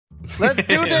Let's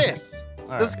do this.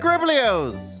 All The right.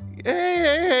 Scribblios.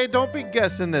 Hey, don't be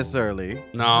guessing this early.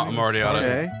 No, I'm already on it.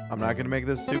 Okay, I'm not gonna make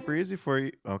this super easy for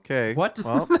you. Okay. What?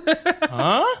 Well,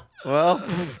 Huh?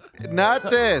 not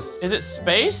this. Is it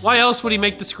space? Why else would he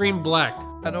make the screen black?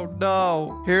 I don't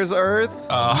know. Here's Earth.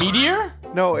 Meteor?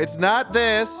 No, it's not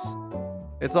this.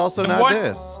 It's also not what?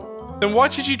 this. Then why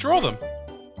did you draw them?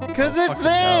 Cause it's Fucking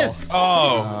this.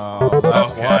 Oh.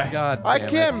 That's Okay. why. God I damn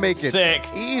can't it. make it Sick.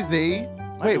 easy.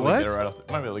 Might Wait, be able to what? get it right off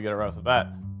might be able to get it right off the bat.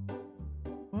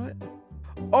 What?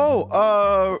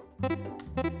 Oh,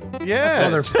 yeah.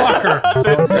 Motherfucker.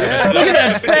 Yeah. Look at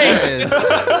that face.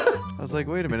 I was like,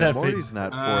 wait a minute, That face. Morty's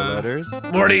not 4 letters.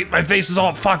 Morty, my face is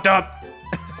all fucked up.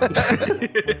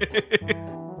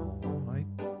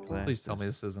 Please tell me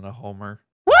this isn't a Homer.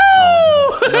 Woo!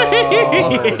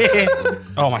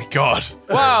 Oh my god.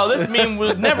 Wow, this meme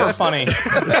was never funny.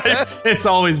 It's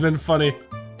always been funny.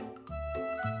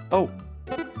 Oh,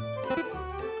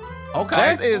 Okay.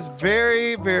 that is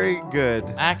very, very good,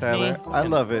 Acne. Tyler. I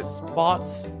love it.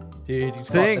 Spots. Dude, he's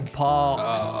got Think. the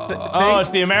pox. Oh, it's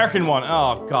the American one.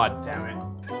 Oh, god damn it.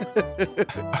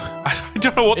 I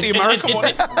don't know what the American one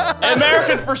is.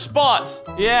 American for spots.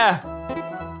 Yeah.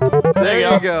 There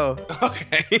you go.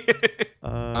 Okay.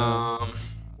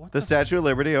 The Statue of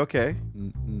Liberty, okay.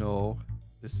 No,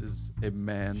 this is a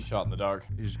man. Shot in the dark.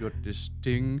 He's got this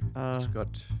thing. He's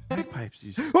got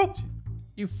Bagpipes. Oh!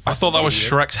 You I thought that was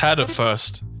Shrek's head at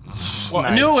first.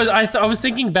 I knew it was. I was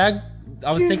thinking bag.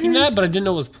 I was thinking that, but I didn't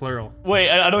know it was plural. Wait,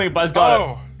 I don't think Buzz got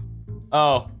Oh. it.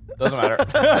 Oh, doesn't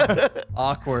matter.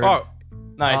 awkward. Oh.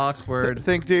 Nice. Awkward.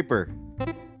 Think deeper.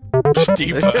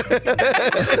 Deeper.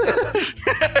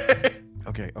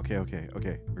 Okay.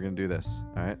 We're gonna do this.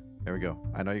 All right, there we go.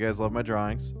 I know you guys love my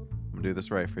drawings. I'm gonna do this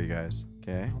right for you guys.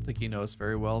 Okay. I don't think he knows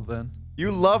very well then.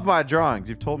 You love my drawings.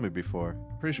 You've told me before.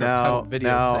 Pretty sure Now- I've titled videos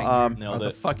now, saying um, you're Nailed the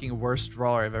it. fucking worst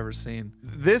drawer I've ever seen.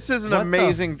 This is an What the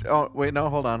amazing. Oh wait, no,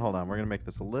 hold on. We're gonna make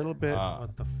this a little bit.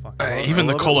 What the fuck? Even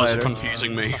the A little colors are lighter.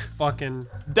 confusing me. It's a fucking.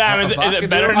 Damn, is it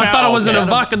better now? I thought it was an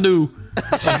Okay. avocado.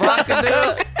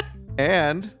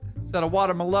 And Is that a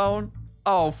watermelon?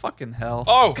 Oh, fucking hell.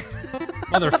 Oh.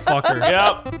 Motherfucker.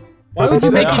 Yep. Why would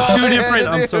you make it Yeah. two different?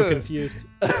 I'm so Dude. confused.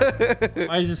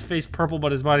 Why is his face purple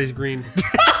but his body's green?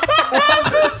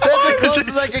 that's as close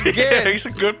as I can Yeah, get. it's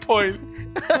a good point.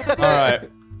 All right.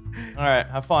 All right.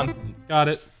 Have fun. Got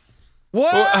it.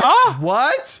 What? Huh?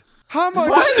 What? How much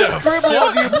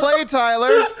Scribblio do you play, Tyler?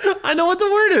 I know what the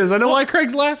word is. I know why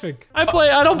Craig's laughing. I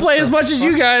don't play as much as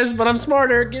you guys, but I'm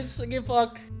smarter. Get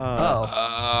fucked.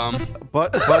 Oh.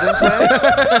 Butt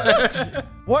implants?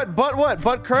 What?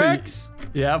 Butt cracks?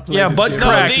 Yeah, play Yeah, this butt game.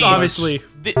 cracks, these. obviously.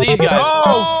 These guys.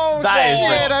 Oh, that is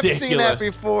shit! I've ridiculous. seen that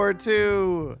before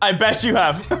too. I bet you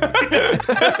have.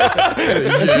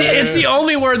 It's the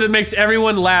only word that makes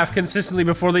everyone laugh consistently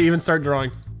before they even start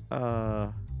drawing.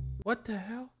 What the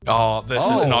hell? Oh, this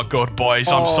is not good,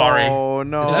 boys. I'm sorry. Oh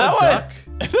no! Is that what?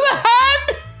 Is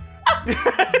that a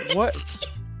hand? What?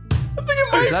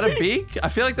 Is that a beak? I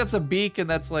feel like that's a beak, and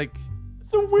that's like.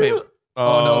 It's a weird. Wait.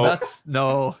 Oh no, that's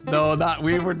no, not.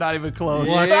 We were not even close.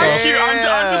 What? Thank you.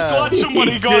 I'm just glad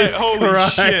somebody got it. Jesus Holy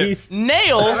shit. Christ.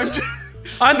 nail.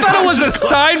 I thought it was a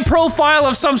side profile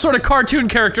of some sort of cartoon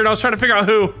character, and I was trying to figure out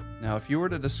who. Now, if you were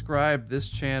to describe this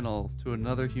channel to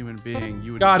another human being,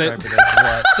 you would Got it.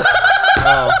 describe it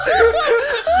as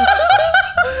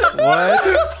what?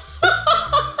 What?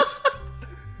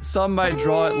 Some might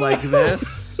draw it like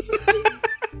this.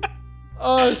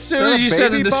 Oh, as soon Is as that you a said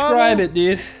to baby describe bottle? it,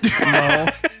 dude. No.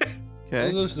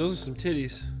 Okay. Those are some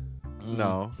titties.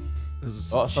 No. Those are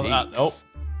some Oh, so, cheeks. oh.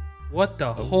 What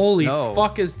the holy no.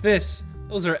 fuck is this?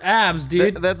 Those are abs,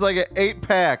 dude. That's like an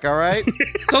 8-pack. All right.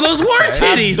 So those were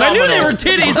titties. I knew they were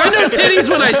titties. I know titties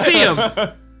when I see them.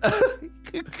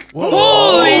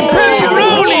 Holy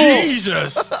pepperonis!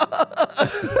 Jesus.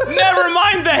 Never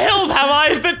mind. The hills have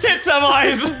eyes. The tits have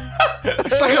eyes.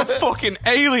 It's like a fucking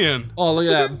alien. Oh, look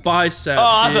at that bicep.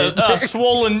 Oh, dude. that's a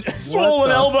swollen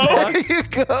elbow. There you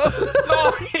go.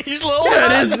 Oh, he's little.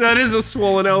 That is a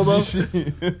swollen elbow.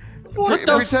 What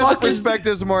the Pretend fuck the is?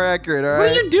 perspective's more accurate. All What are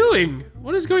right. you doing?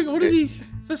 What is going? What is he?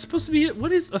 Is that supposed to be?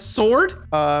 What is a sword?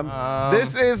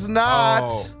 This is not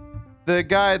oh. the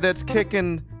guy that's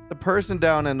kicking the person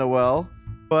down in the well.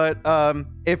 But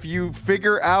if you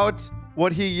figure out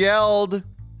what he yelled,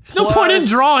 There's no point in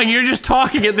plus- drawing. You're just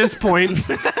talking at this point.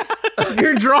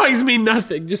 Your drawings mean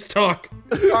nothing. Just talk.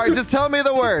 All right, just tell me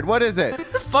the word. What is it?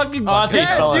 Fucking. Oh, that's how you Yes,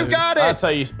 spell you it. got it. That's how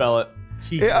you spell it.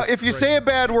 Jesus If you Christ. say a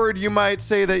bad word, you might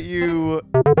say that you.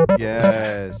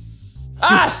 Yes.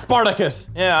 Ah, Spartacus.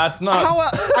 Yeah, that's not. How?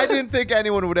 I didn't think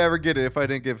anyone would ever get it if I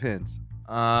didn't give hints.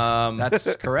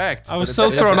 That's correct. I was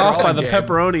so thrown off by the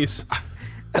pepperonis.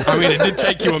 I mean, it did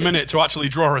take you a minute to actually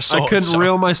draw a sword. I couldn't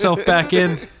reel myself back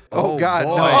in. Oh God!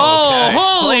 boy. No. Oh, Okay.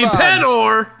 holy Hold on.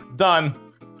 Penor! Done.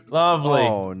 Lovely.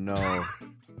 Oh no!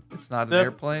 It's not an Dip,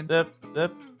 airplane. Dip,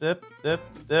 dip, dip, dip,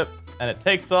 dip. And it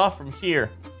takes off from here.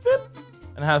 Dip.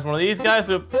 And has one of these guys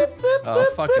who dip, dip, Oh,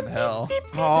 dip, fucking dip, hell. beep,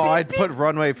 beep, Oh, beep, I'd beep. put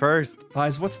runway first.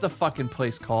 Guys, what's the fucking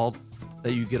place called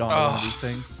that you get on one of these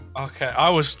things? Okay, I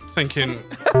was thinking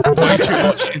way too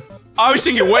much. I was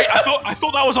thinking, wait, I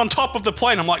thought that was on top of the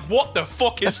plane. I'm like, what the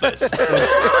fuck is this?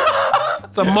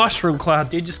 It's a mushroom cloud,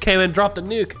 dude. Just came in and dropped the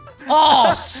nuke.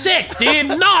 Oh, sick, dude.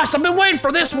 Nice. I've been waiting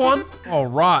for this one. All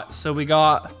right. So we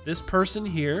got this person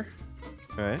here.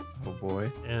 Right. Oh boy.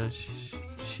 And she's a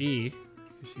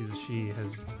she,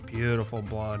 has beautiful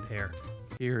blonde hair.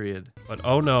 Period. But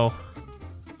oh no.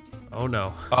 Oh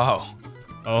no. Oh.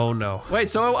 Oh no. Wait,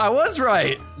 so I was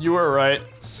right. You were right.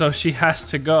 So she has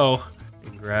to go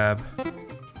and grab.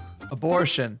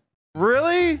 Abortion.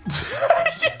 Really?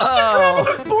 Oh.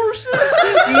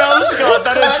 No, Scott,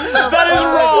 that is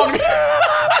wrong.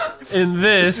 And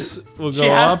this will go She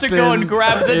has up to go and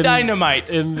grab the dynamite.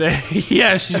 In there.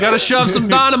 Yeah, she's got to shove some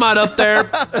dynamite up there.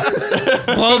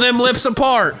 Blow them lips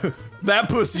apart. That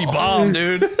pussy bomb,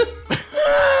 dude.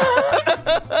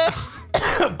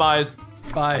 Buys.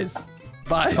 Buys.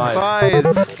 Buys.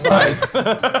 Buys. Buys.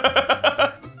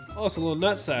 Oh, it's a little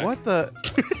nutsack. What the?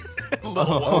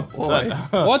 Oh boy.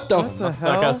 What the The Scott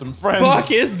has hell? some friends.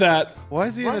 fuck is that? Why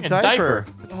is he in Wearing a a diaper?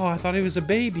 Oh, I thought he was a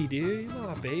baby, dude. He's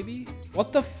not a baby.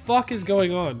 What the fuck is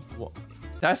going on?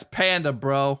 That's Panda,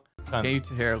 bro. Panda. Can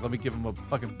you here? Let me give him a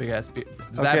fucking big ass. Is Okay,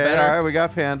 that better? all right, we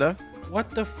got Panda. What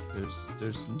the f-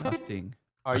 There's nothing.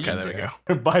 Are Okay, you there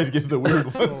we go. Buys gets the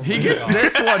weird ones. He gets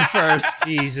this one first.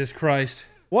 Jesus Christ.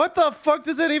 What the fuck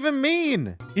does that even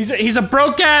mean? He's a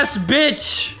broke ass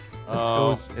bitch. This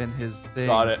goes in his thing.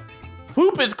 Got it.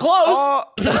 Poop is close. Oh,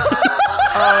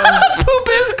 Poop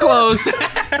is close.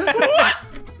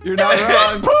 You're not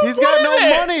wrong. he's got no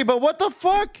money, but what the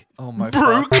fuck? Oh my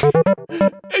Brooke. fuck.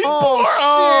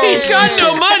 Oh, shit. He's got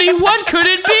no money. What could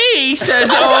it be?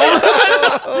 Says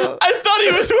oh. I thought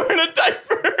he was wearing a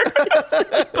diaper.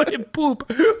 But poop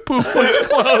was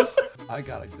close. I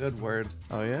got a good word.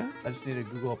 Oh yeah? I just need to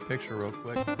Google a picture real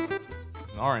quick.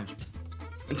 It's an orange.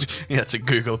 Yeah, it's a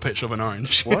Google picture of an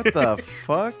orange. What the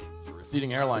fuck?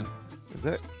 Receding airline. Is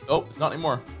it? Oh, it's not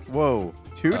anymore. Whoa,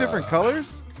 two different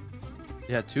colors?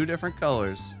 Yeah, 2 different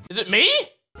colors. Is it me?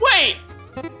 Wait.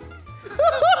 What?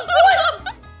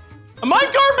 Am I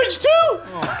garbage too?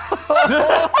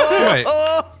 Wait.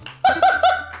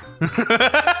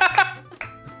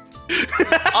 Oh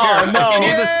If you no.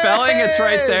 need the spelling, it's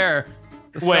right there.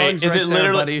 The Wait, spelling's is right it there,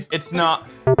 literally? buddy. It's not.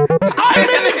 I'm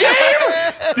in the game.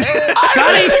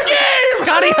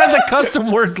 Scotty has a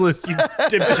custom words list, you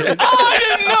dipshit. Oh, I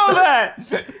didn't know that.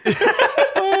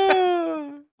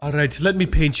 All right, let me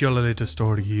paint you all a little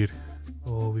story here.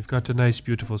 Oh, we've got a nice,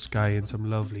 beautiful sky and some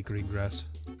lovely green grass.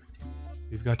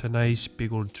 We've got a nice,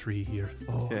 big old tree here.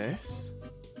 Okay.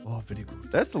 Oh, very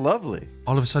good. That's lovely.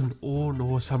 All of a sudden, oh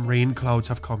no, some rain clouds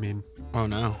have come in. Oh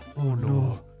no. Oh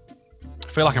no. I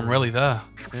feel like I'm really there.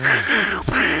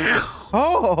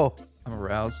 Oh, I'm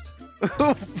aroused.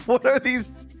 what are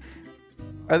these?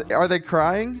 Are they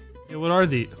crying? Yeah, what are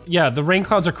the? Yeah, the rain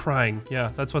clouds are crying. Yeah,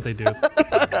 that's what they do.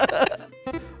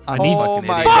 I'm Oh fucking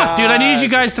my idiot. God. Fuck, dude, I need you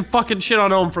guys to fucking shit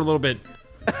on Ohm for a little bit.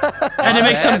 I had to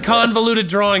make some convoluted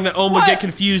drawing that Ohm would get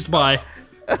confused by.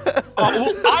 Oh,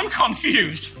 well, I'm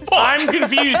confused. Fuck. I'm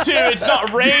confused too. It's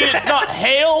not rain. It's not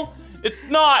hail. It's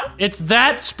not It's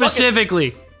that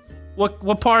specifically.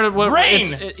 What part of what?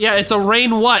 Rain. It's a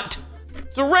rain what?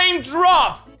 It's a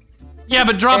raindrop. Yeah,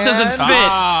 but drop doesn't And- fit.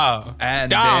 Ah. And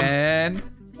Damn. then...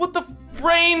 What the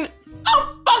rain?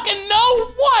 Oh fucking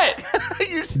know what?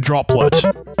 Droplet.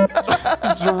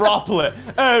 Droplet.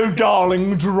 Oh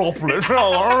darling, droplet.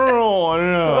 Oh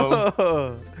no.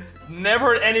 Never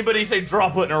heard anybody say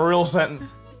droplet in a real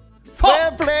sentence.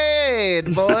 Well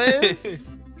played, boys.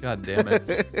 God damn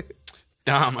it.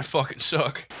 Damn, I fucking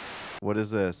suck. What is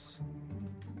this?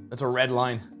 That's a red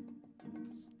line.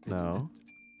 No.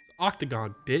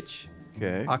 Octagon, bitch.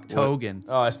 Okay. Octogen.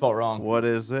 Oh, I spelled wrong. What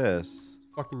is this?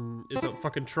 Fucking, it's a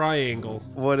fucking triangle.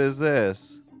 What is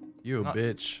this? You a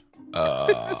bitch.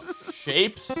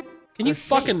 Shapes? Can you They're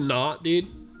fucking shapes. not, dude?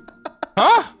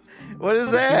 Huh? What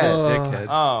is that? Dickhead.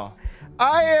 Oh.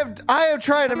 I am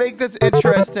trying to make this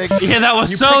interesting. Yeah, that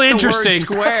was You so picked the word interesting.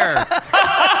 square.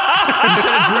 You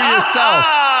should have drew yourself.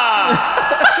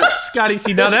 Scotty,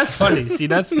 see, now that's funny. See,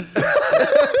 that's.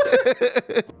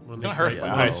 Gonna hurt my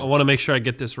eyes. I want to make sure I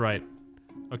get this right.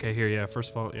 Okay, here, yeah.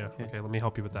 First of all, yeah. Okay, let me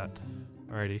help you with that.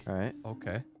 Alrighty. All right.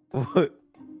 Okay. What?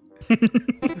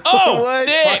 Oh, What?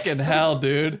 dick! Fucking hell,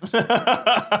 dude.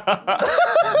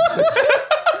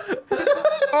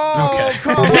 Oh, Okay.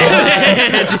 come on.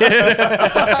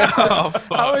 Oh,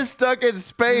 fuck. I was stuck in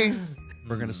space.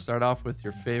 We're gonna start off with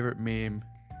your favorite meme.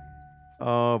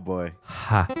 Oh boy.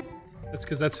 Ha. That's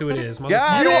because that's who it is.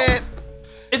 Got it.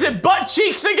 Is it butt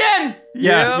cheeks again?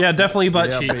 Yeah, Yep. yeah, definitely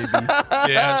butt Yeah, cheeks. baby.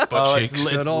 Yeah, it's butt Oh, cheeks. it's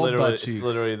Good old literally, butt it's cheeks.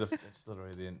 literally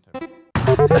the intern.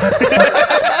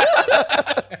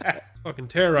 Fucking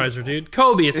terrorizer, dude.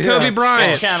 Kobe, it's Kobe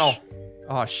Bryant. Channel.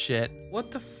 Oh shit.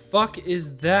 What the fuck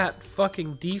is that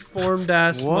fucking deformed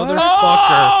ass What? motherfucker?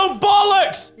 Oh,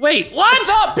 bollocks! Wait, It's what?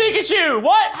 not Pikachu!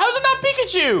 What? How's it not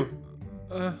Pikachu?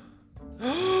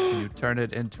 You turn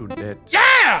it into it.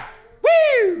 Yeah!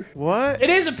 Woo! What? It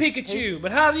is a Pikachu,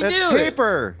 but how do you That's do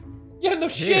paper. it? Yeah, no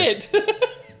shit.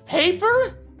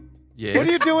 Paper? Yes. What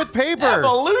do you do with paper?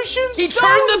 Evolution? He stone?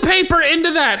 turned the paper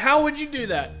into that. How would you do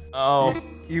that? Oh.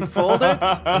 You fold it?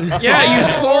 Yeah, you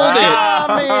fold it.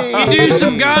 Mommy. You do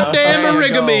some goddamn There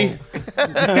you origami.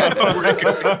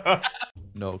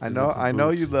 No. 'cause I it's know. a I know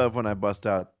boot. you love when I bust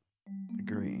out the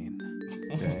green.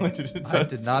 Okay. I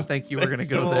did not think you were gonna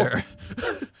go there.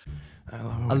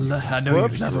 I love I know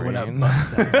Whoops. you love it when I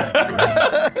bust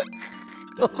that.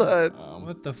 Hold on.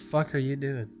 What the fuck are you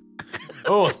doing?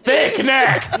 Oh, thick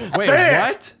neck! Wait, Thick.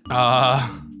 what?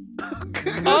 Oh,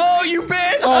 you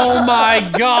bitch! Oh my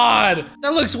god!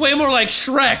 That looks way more like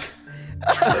Shrek.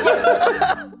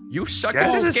 You suck Yes,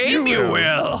 at this it's game, you. you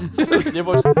will. It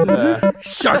was,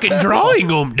 Suck at drawing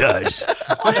does.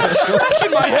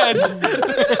 in my head.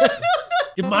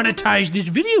 Demonetized this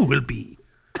video will be.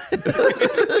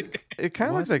 It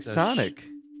kind of looks like the Sonic.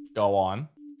 Go on.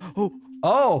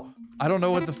 Oh, I don't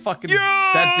know what the fucking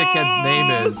that dickhead's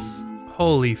name is.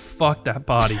 Holy fuck that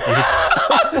body, dude.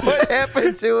 What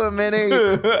happened to him, Minnie?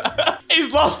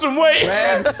 He's lost some weight.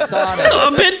 Man, Sonic.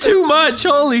 A bit too much,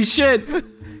 holy shit.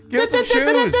 Get some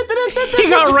shoes. He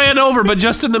got ran over, but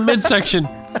just in the midsection.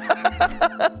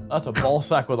 That's a ball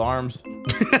sack with arms.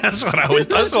 That's what I was.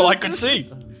 That's all I could see.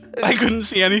 I couldn't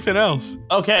see anything else.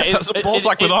 Okay. That's a ball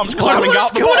sack with arms What climbing is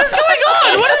out the going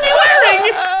on? What is he wearing?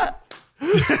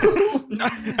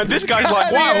 And this guy's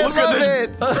like, wow, look at this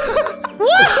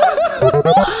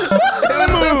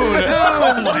Moon.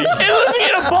 Oh my. It looks like he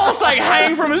had a ball sack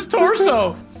hanging from his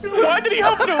torso. Why did he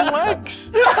have no legs?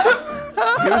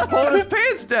 He was pulling his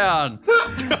pants down.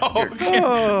 Okay.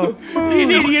 Oh, You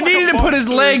needed to put his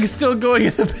legs still going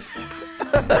in the...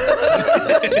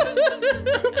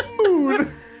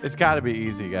 it's got to be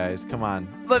easy, guys. Come on.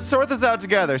 Let's sort this out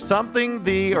together. Something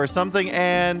the or something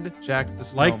and. Jack the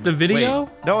Snowman. Like the video?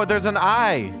 Wait, No, there's an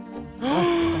I.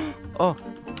 Oh.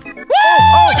 I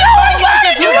got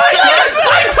it, dude! I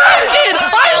typed it! I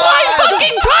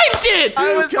fucking typed it! I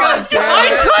was gonna say I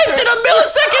it. typed it a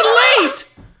millisecond late!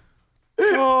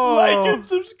 Oh. Like and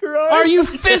subscribe. Are you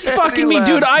fist fucking me,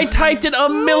 dude? I typed it a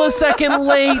millisecond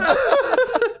late.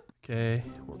 Okay,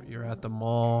 you're at the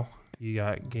mall. You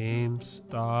got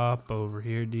GameStop over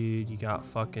here, dude. You got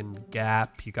fucking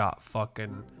Gap. You got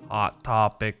fucking Hot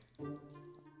Topic.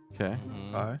 Okay.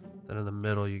 alright. Then in the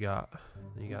middle, you got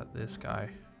this guy.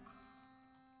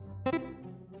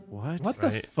 What? What the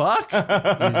Right. fuck?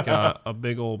 He's got a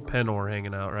big old pen oar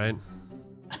hanging out, right?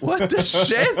 What the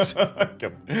shit?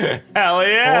 Hell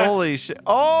yeah. Holy shit.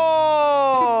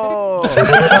 Oh!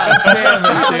 Damn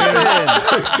it, dude.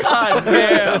 God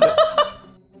damn.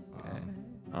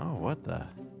 Oh, what the?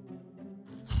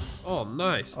 Oh,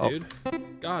 nice, dude.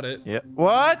 Got it. Yeah.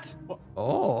 What?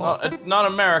 Oh. Not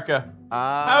America.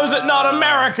 How is it not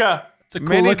America? It's a cool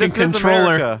Minnie, looking this is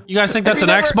controller. America. You guys think that's an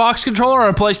Xbox controller or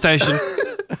a PlayStation?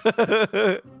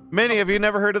 Minnie, have you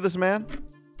never heard of this man?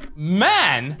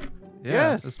 Man,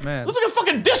 Yeah, Yes. this man. looks like a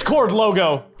fucking Discord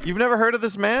logo. You've never heard of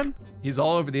this man? He's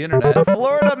all over the internet.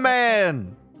 Florida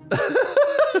man.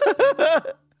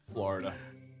 Florida.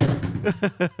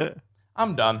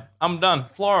 I'm done. I'm done.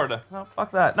 Florida. No,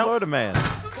 fuck that. No, Florida man.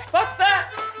 fuck that.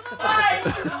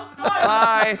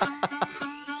 Bye. Bye.